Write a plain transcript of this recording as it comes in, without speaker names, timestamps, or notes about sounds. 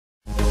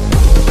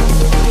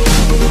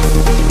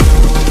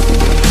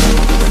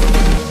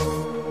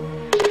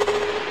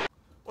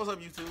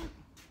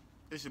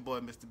This your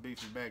boy Mr. B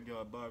from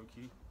Backyard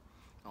BBQ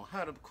on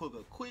how to cook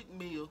a quick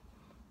meal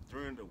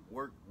during the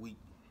work week.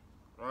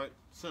 Right?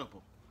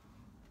 Simple.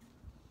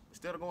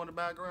 Instead of going to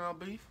buy ground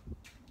beef,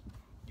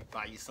 you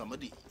buy you some of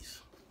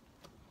these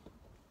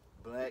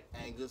Black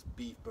Angus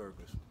beef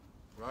burgers,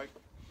 right?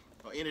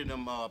 Or any of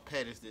them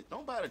patties that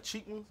don't buy the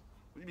cheap ones.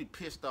 You be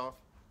pissed off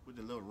with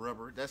the little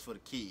rubber. That's for the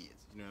kids.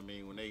 You know what I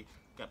mean? When they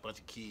got a bunch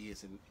of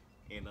kids and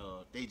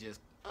they just,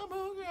 I'm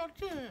hungry out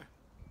there.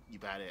 You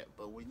buy that.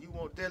 But when you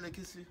want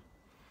delicacy,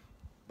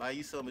 buy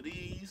you some of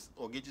these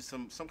or get you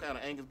some kind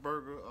of Angus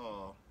burger.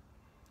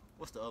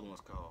 What's the other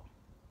ones called?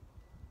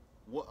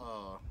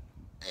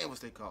 What's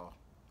they called?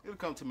 It'll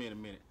come to me in a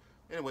minute.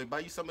 Anyway, buy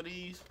you some of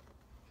these.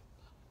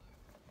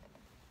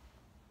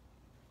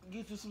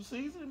 Get you some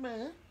seasoning,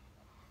 man.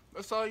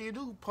 That's all you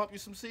do. Pump you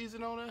some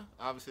seasoning on there.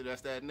 Obviously,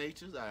 that's that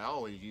Nature's. I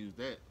always use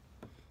that.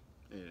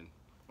 And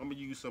I'm gonna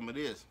use some of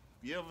this.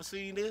 You ever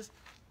seen this?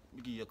 Let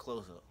me give you a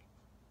close-up.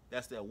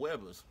 That's that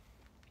Weber's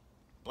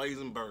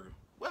Blazing Burger.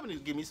 Weber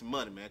needs to give me some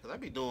money, man, because I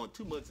be doing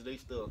too much of their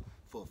stuff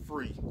for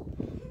free.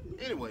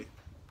 Anyway,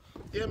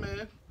 yeah,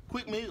 man,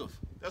 quick meals.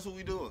 That's what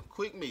we doing,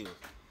 quick meals.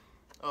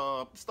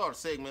 Start a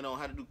segment on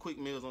how to do quick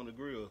meals on the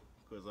grill,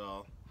 because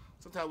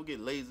sometimes we get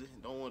lazy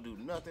and don't want to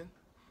do nothing,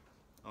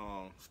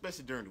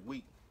 especially during the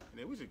week. And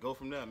then we should go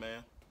from there,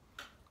 man.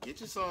 Get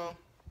you some.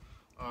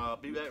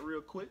 Be back real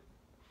quick.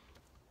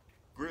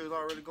 Grill's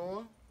already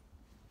going.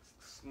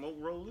 Smoke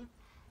rolling.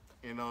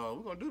 And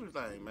we're going to do this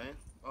thing,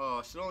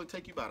 man. Should only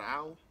take you about an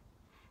hour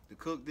to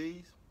cook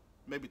these.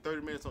 Maybe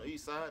 30 minutes on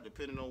each side,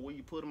 depending on where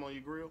you put them on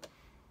your grill.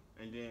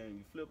 And then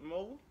you flip them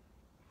over.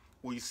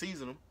 Well, you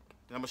season them.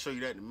 And I'm going to show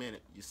you that in a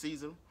minute. You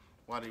season them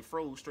while they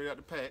froze straight out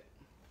the pack.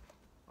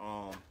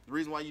 The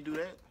reason why you do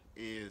that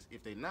is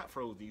if they're not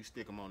frozen, you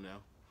stick them on there.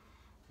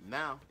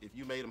 Now, if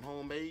you made them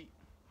homemade,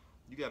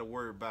 you got to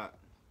worry about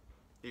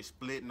it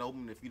splitting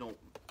open if you don't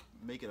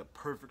make it a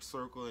perfect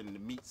circle and the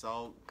meat's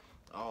all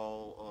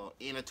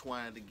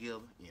intertwined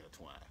together.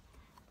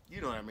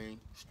 You know what I mean?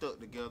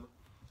 Stuck together.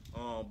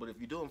 But if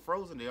you do them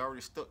frozen, they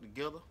already stuck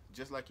together,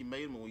 just like you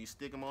made them. And when you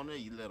stick them on there,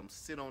 you let them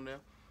sit on there.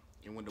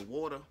 And when the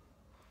water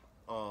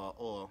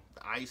or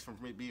the ice from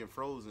it being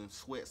frozen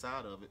sweats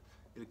out of it,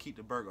 it'll keep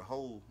the burger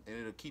whole, and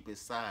it'll keep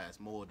its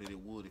size more than it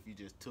would if you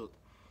just took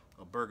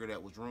a burger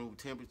that was room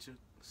temperature,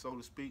 so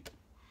to speak,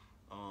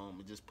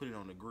 and just put it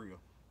on the grill.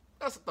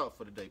 That's a thought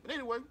for the day. But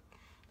anyway,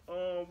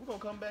 we're gonna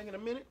come back in a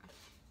minute.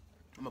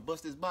 I'm gonna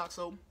bust this box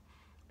open,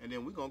 and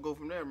then we're gonna go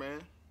from there,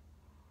 man.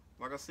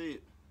 Like I said,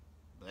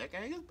 Black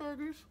Angus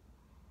burgers.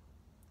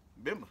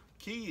 Remember,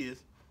 key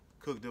is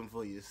cook them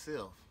for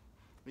yourself.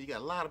 When you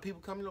got a lot of people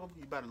coming over,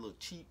 you buy the little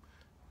cheap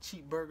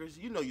burgers.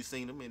 You know you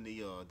seen them in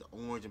the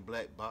orange and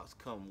black box.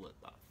 Come with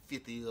about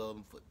 50 of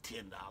them for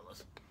 $10.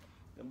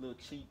 Them little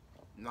cheap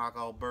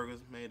knockoff burgers,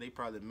 man, they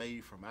probably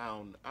made from, I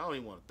don't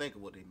even want to think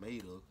of what they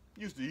made of.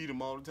 Used to eat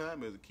them all the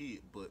time as a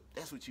kid, but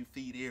that's what you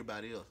feed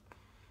everybody else.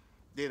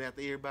 Then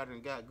after everybody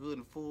done got good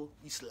and full,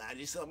 you slide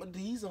you some of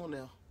these on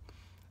there.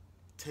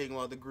 Take them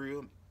out the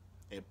grill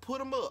and put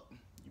them up.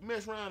 You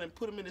mess around and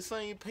put them in the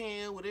same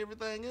pan with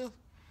everything else.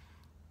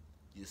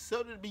 You're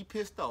certain to be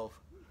pissed off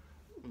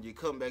when you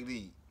come back to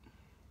eat.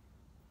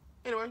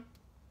 Anyway,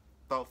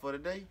 thought for the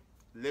day.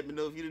 Let me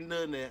know if you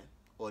done that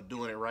or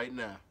doing it right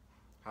now.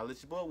 Holla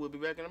at your boy. We'll be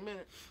back in a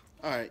minute.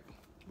 All right,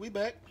 we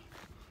back.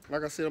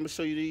 Like I said, I'm gonna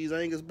show you these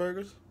Angus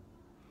burgers.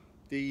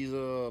 These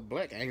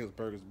Black Angus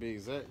burgers, to be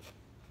exact.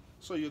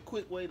 Show you a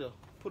quick way to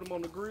put them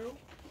on the grill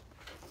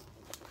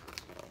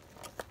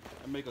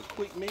and make a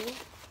quick meal.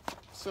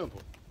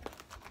 Simple.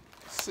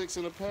 6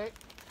 in a pack.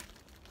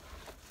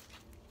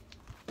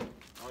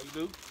 All you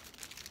do,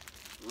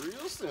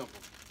 real simple.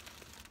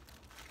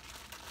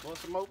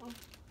 Bust them open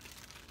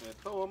and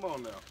throw them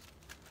on there.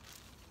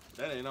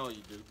 That ain't all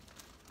you do.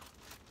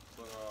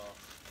 But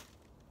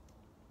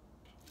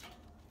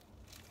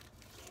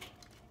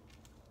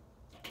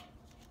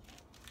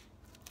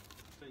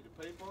take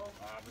the paper off.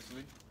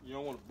 Obviously, you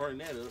don't want to burn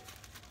that up.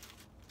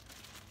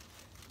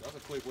 That's a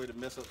quick way to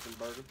mess up some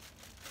burger.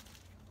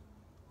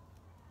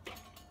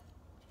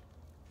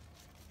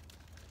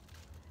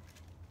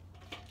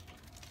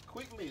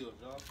 Quick meals,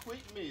 y'all.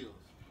 Quick meals.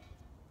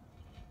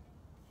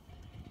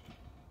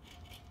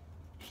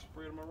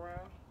 Spread them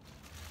around.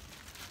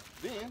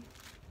 Then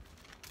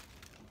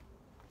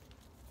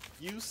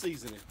use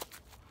seasoning.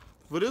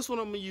 For this one,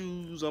 I'm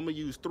gonna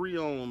use 3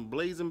 on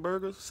Blazing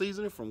Burger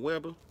seasoning from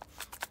Weber.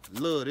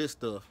 Love this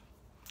stuff.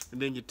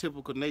 And then your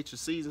typical nature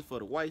season for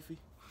the wifey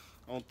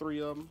on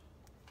 3 of them.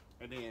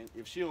 And then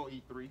if she don't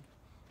eat 3,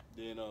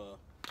 then I'm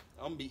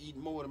gonna be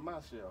eating more than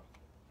myself.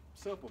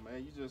 Simple,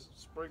 man. You just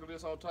sprinkle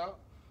this on top.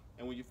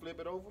 And when you flip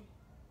it over,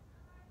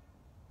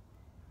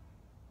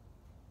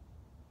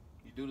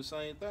 you do the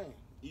same thing.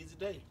 Easy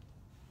day.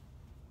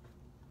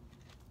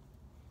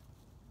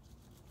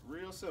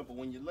 Real simple.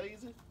 When you're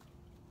lazy,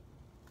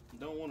 you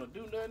don't want to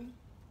do nothing,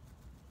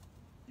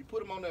 you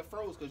put them on that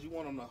froze because you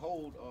want them to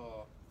hold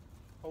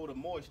the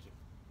moisture.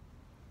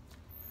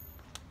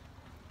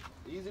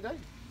 Easy day.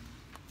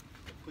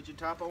 Put your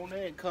top on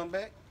there and come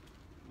back.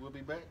 We'll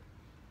be back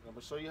I'm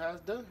gonna show you how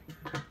it's done.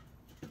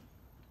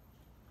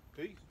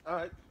 Peace. All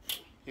right,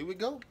 here we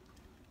go.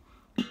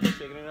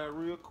 Checking it out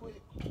real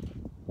quick. Like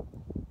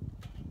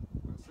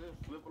I said,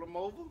 flipping them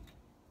over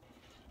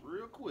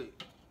real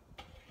quick.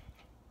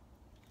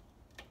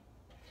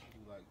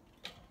 Like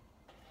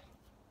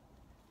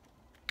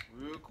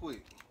real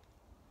quick.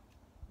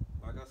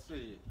 Like I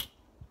said,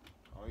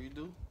 all you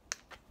do,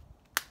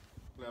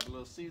 grab a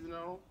little seasoning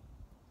on.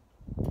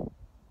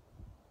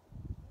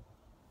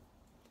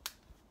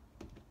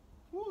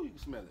 Woo, you can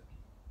smell it.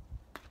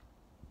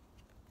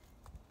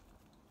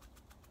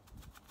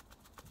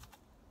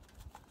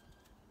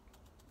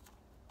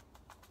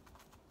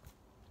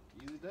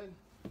 Easy day.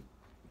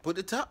 Put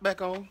the top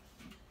back on.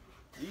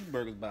 These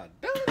burgers about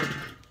done.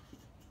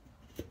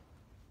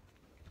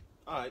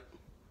 Alright.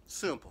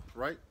 Simple,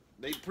 right?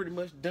 They pretty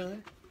much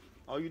done.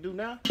 All you do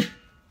now,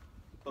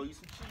 throw you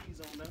some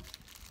cheese on there.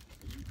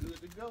 And you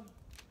good to go.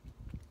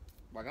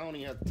 Like I don't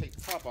even have to take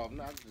the top off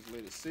now. I can just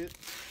let it sit.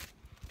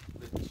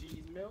 Let the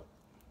cheese melt.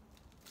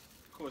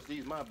 Of course,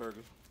 these are my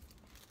burgers.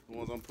 The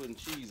ones I'm putting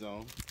cheese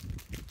on.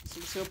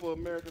 Some simple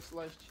American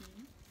sliced cheese.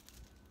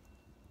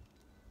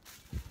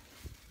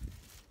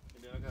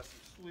 And then I got some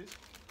Swiss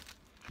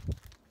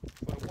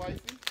for the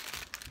wifey.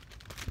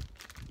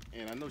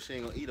 And I know she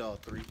ain't gonna eat all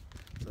three,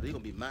 so they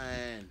gonna be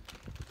mine.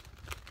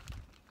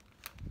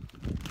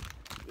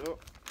 Yup.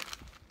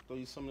 Throw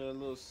you some of that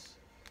little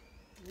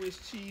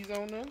Swiss cheese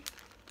on there.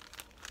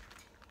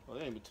 Well,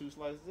 there ain't but 2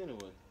 slices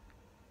anyway.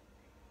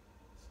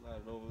 Slide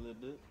it over a little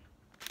bit.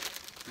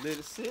 Let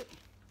it sit.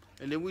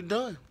 And then we're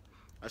done.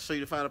 I'll show you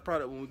the final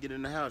product when we get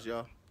in the house,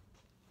 y'all.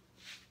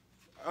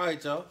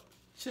 Alright, y'all.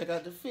 Check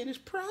out the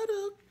finished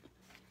product.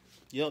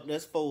 Yup,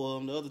 that's 4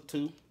 of them. The other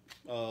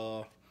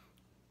 2,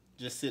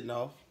 just sitting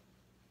off.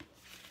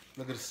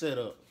 Look at the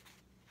setup.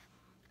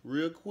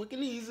 Real quick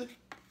and easy.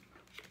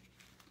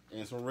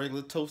 And some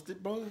regular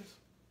toasted buns.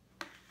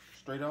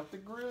 Straight off the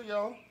grill,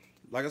 y'all.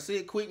 Like I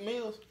said, quick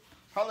meals.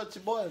 Holla at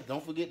your boys.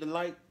 Don't forget to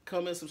like,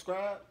 comment,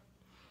 subscribe.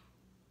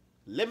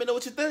 Let me know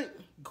what you think.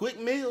 Quick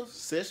meals,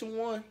 session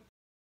 1.